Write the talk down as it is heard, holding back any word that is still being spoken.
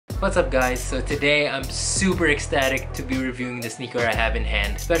What's up guys? So today I'm super ecstatic to be reviewing the sneaker I have in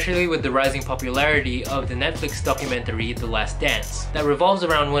hand, especially with the rising popularity of the Netflix documentary The Last Dance that revolves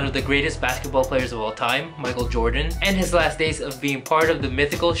around one of the greatest basketball players of all time, Michael Jordan, and his last days of being part of the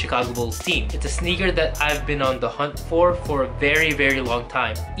mythical Chicago Bulls team. It's a sneaker that I've been on the hunt for a very long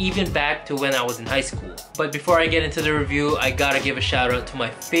time, even back to when I was in high school. But before I get into the review, I gotta give a shout out to my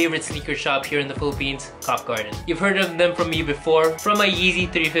favorite sneaker shop here in the Philippines, Cop Garden. You've heard of them from me before, from my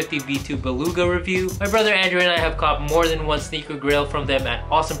Yeezy 350 V2 Beluga review. My brother Andrew and I have copped more than one sneaker grail from them at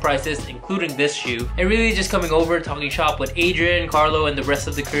awesome prices, including this shoe. And really just coming over, talking shop with Adrian, Carlo, and the rest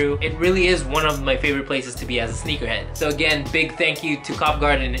of the crew, it really is one of my favorite places to be as a sneakerhead. So again, big thank you to Cop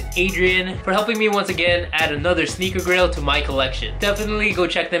Garden and Adrian for helping me once again add another sneaker grail to my collection. Definitely go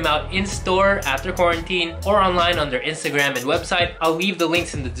check them out in store after quarantine or online on their Instagram and website. I'll leave the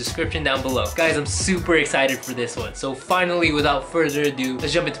links in the description down below. Guys, I'm super excited for this one. So finally, without further ado,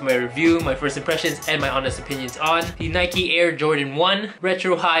 let's jump into my review, my first impressions, and my honest opinions on the Nike Air Jordan 1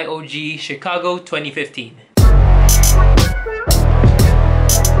 Retro High OG Chicago 2015.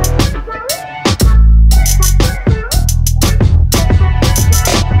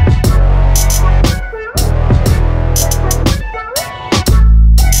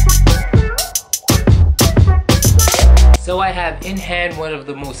 So I have in hand one of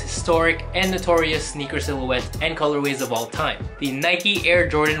the most historic and notorious sneaker silhouettes and colorways of all time, the Nike Air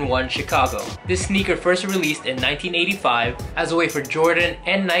Jordan 1 Chicago. This sneaker first released in 1985 as a way for Jordan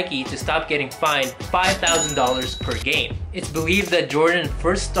and Nike to stop getting fined $5,000 per game. It's believed that Jordan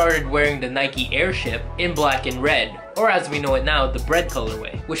first started wearing the Nike Airship in black and red, or as we know it now, the bread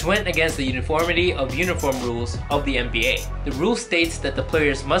colorway, which went against the uniformity of uniform rules of the NBA. The rule states that the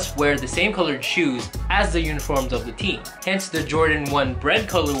players must wear the same colored shoes as the uniforms of the team, hence the Jordan 1 bread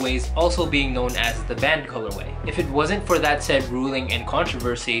colorways also being known as the band colorway. If it wasn't for that said ruling and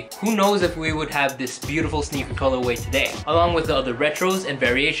controversy, who knows if we would have this beautiful sneaker colorway today, along with the other retros and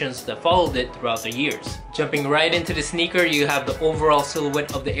variations that followed it throughout the years. Jumping right into the sneaker, you have the overall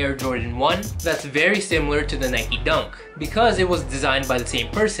silhouette of the Air Jordan 1 that's very similar to the Nike Dunk, because it was designed by the same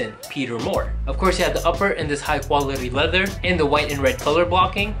person, Peter Moore. Of course, you have the upper in this high quality leather in the white and red color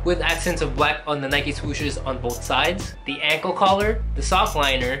blocking, with accents of black on the Nike swooshes on both sides, the ankle collar, the sock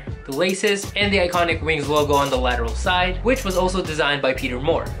liner, the laces, and the iconic Wings logo on the lateral side, which was also designed by Peter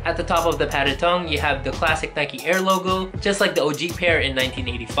Moore. At the top of the padded tongue, you have the classic Nike Air logo, just like the OG pair in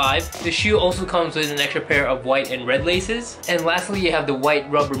 1985. The shoe also comes with an extra pair of white and red laces. And lastly, you have the white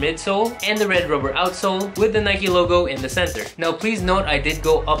rubber midsole and the red rubber outsole with the Nike logo in the center. Now please note, I did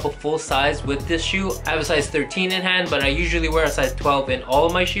go up a full size with this shoe. I have a size 13 in hand, but I usually wear a size 12 in all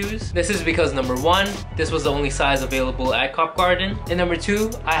of my shoes. This is because number one, this was the only size available at Cop Garden, and number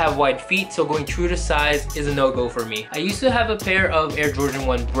two, I have wide feet, so going true to size is a no-go for me. I used to have a pair of Air Jordan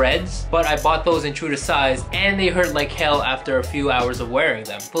 1 breads, but I bought those in true to size and they hurt like hell after a few hours of wearing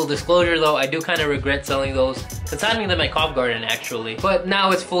them. Full disclosure though, I do kind of regret selling those, consigning them at Cop Garden actually, but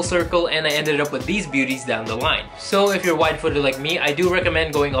now it's full circle and I ended up with these beauties down the line. So if you're wide-footed like me, I do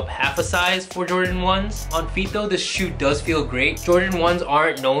recommend going up half a size for Jordan 1s. On feet though, this shoe does feel great. Jordan 1s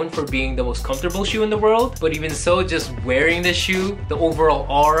aren't known for being the most comfortable shoe in the world, but even so, just wearing this shoe, the overall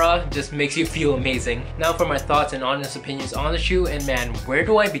aura just makes you feel amazing. Now for my thoughts and honest opinions on the shoe, and man, where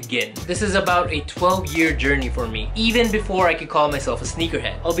do I begin? This is about a 12-year journey for me, even before I could call myself a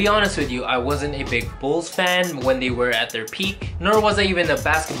sneakerhead. I'll be honest with you, I wasn't a big Bulls fan when they were at their peak, nor was I even a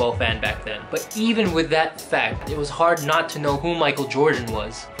basketball fan back then. But even with that fact, it was hard not to know who Michael Jordan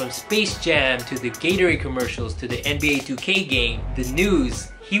was. From Space Jam to the Gatorade commercials to the NBA 2K game, the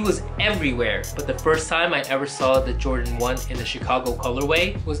news, he was everywhere. But the first time I ever saw the Jordan 1 in the Chicago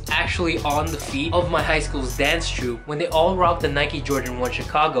colorway was actually on the feet of my high school's dance troupe when they all rocked the Nike Jordan 1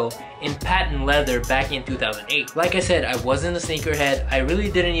 Chicago in patent leather back in 2008. Like I said, I wasn't a sneakerhead. I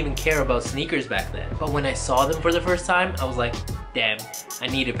really didn't even care about sneakers back then. But when I saw them for the first time, I was like, damn, I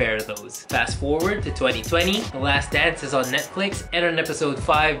need a pair of those. Fast forward to 2020, The Last Dance is on Netflix, and on episode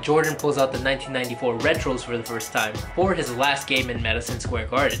 5, Jordan pulls out the 1994 retros for the first time for his last game in Madison Square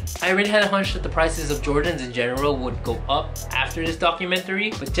Garden. I already had a hunch that the prices of Jordans in general would go up after this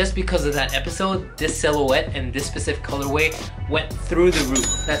documentary, but just because of that episode, this silhouette and this specific colorway went through the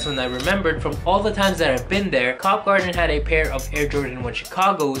roof. That's when I remembered from all the times that I've been there, Cop Garden had a pair of Air Jordan 1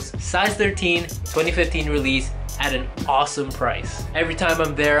 Chicago's size 13 2015 release at an awesome price. Every time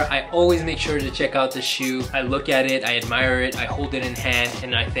I'm there, I always make sure to check out the shoe. I look at it, I admire it, I hold it in hand,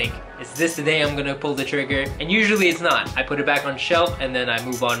 and I think, is this the day I'm gonna pull the trigger? And usually it's not. I put it back on shelf and then I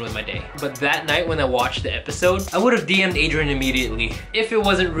move on with my day. But that night when I watched the episode, I would have DM'd Adrian immediately if it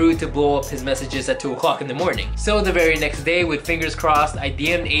wasn't rude to blow up his messages at 2 o'clock in the morning. So the very next day, with fingers crossed, I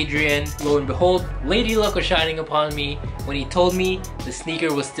DM'd Adrian. Lo and behold, Lady Luck was shining upon me when he told me the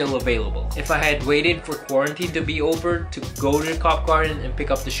sneaker was still available. If I had waited for quarantine to be over to go to Cop Garden and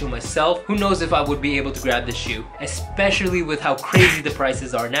pick up the shoe myself, who knows if I would be able to grab the shoe, especially with how crazy the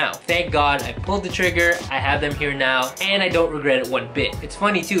prices are now. Thank God I pulled the trigger, I have them here now, and I don't regret it one bit. It's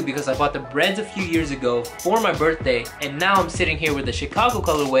funny too because I bought the Breads a few years ago for my birthday, and now I'm sitting here with the Chicago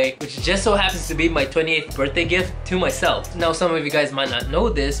colorway, which just so happens to be my 28th birthday gift to myself. Now some of you guys might not know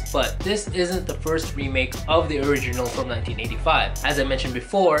this, but this isn't the first remake of the original from 1985. As I mentioned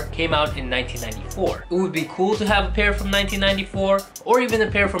before, came out in 1994. It would be cool to have a pair from 1994 or even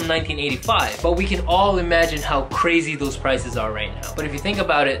a pair from 1985, but we can all imagine how crazy those prices are right now. But if you think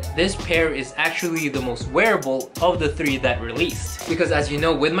about it, this pair is actually the most wearable of the 3 that released. Because as you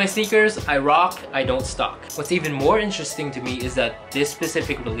know, with my sneakers, I rock, I don't stock. What's even more interesting to me is that this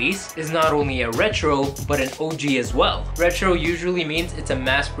specific release is not only a retro, but an OG as well. Retro usually means it's a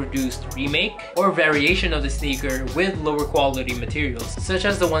mass-produced remake or variation of the sneaker with lower quality materials, such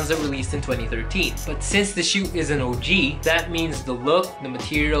as the ones that released in 2013. But since the shoe is an OG, that means the look, the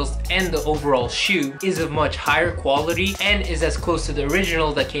materials, and the overall shoe is of much higher quality and is as close to the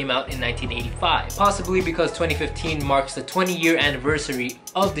original that came out in 1985. Possibly because 2015 marks the 20-year anniversary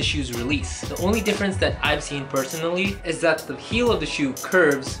of the shoe's release. The only difference that I've seen personally is that the heel of the shoe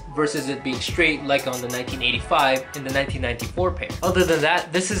curves versus it being straight like on the 1985 and the 1994 pair. Other than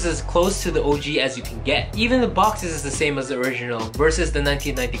that, this is as close to the OG as you can get. Even the box is the same as the original versus the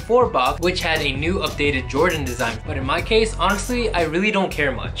 1994 box, which had a new updated Jordan design. But in my case, honestly, I really don't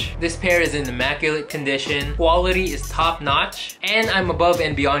care much. This pair is in immaculate condition, quality is top notch, and I'm above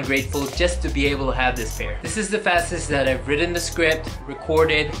and beyond grateful just to be able to have this pair. This is the fastest that I've written the script,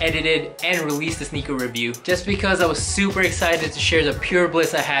 recorded, edited, and released the sneaker review, just because I was super excited to share the pure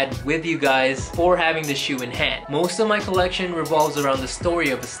bliss I had with you guys for having the shoe in hand. Most of my collection revolves around the story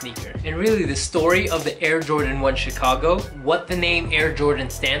of a sneaker, and really the story of the Air Jordan 1 Chicago, what the name Air Jordan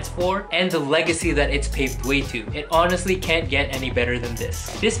stands for, and the legacy that it's paved way to. It honestly can't get any better than this.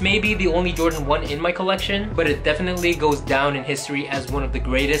 This may be the only Jordan 1 in my collection, but it definitely goes down in history as one of the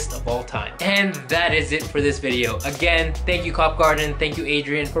greatest of all time. And that is it for this video. Again, thank you Cop Garden, thank you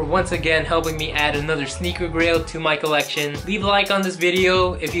Adrian for once again helping me add another sneaker grail to my collection. Leave a like on this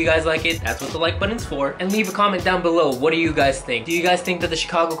video if you guys like it, that's what the like button's for, and leave a comment down below. What do you guys think? Do you guys think that the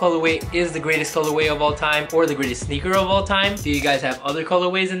Chicago colorway is the greatest colorway of all time or the greatest sneaker of all time? Do you guys have other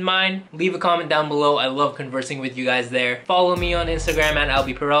colorways in mind? Leave a comment down below. I love conversing with you guys there. Follow me on Instagram at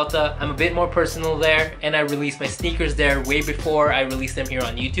 @AlbiPeralta. I'm a bit more personal there, and I release my sneakers there way before I release them here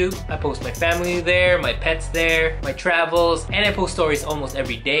on YouTube. I post my family there, my pets there, my travels, and I post stories almost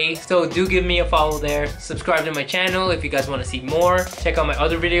every day. So do give me a follow there. Subscribe to my channel if you guys want to see more. Check out my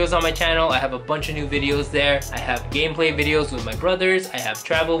other videos on my channel. I have a bunch of new videos there. I have gameplay videos with my brothers. I have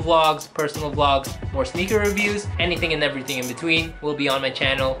travel vlogs, personal vlogs, more sneaker reviews, anything and everything in between will be on my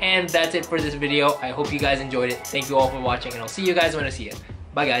channel. And that's it for this video. I hope you guys enjoyed it. Thank you all for watching, and I'll see you guys when I see you.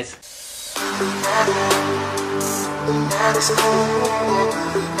 Bye guys.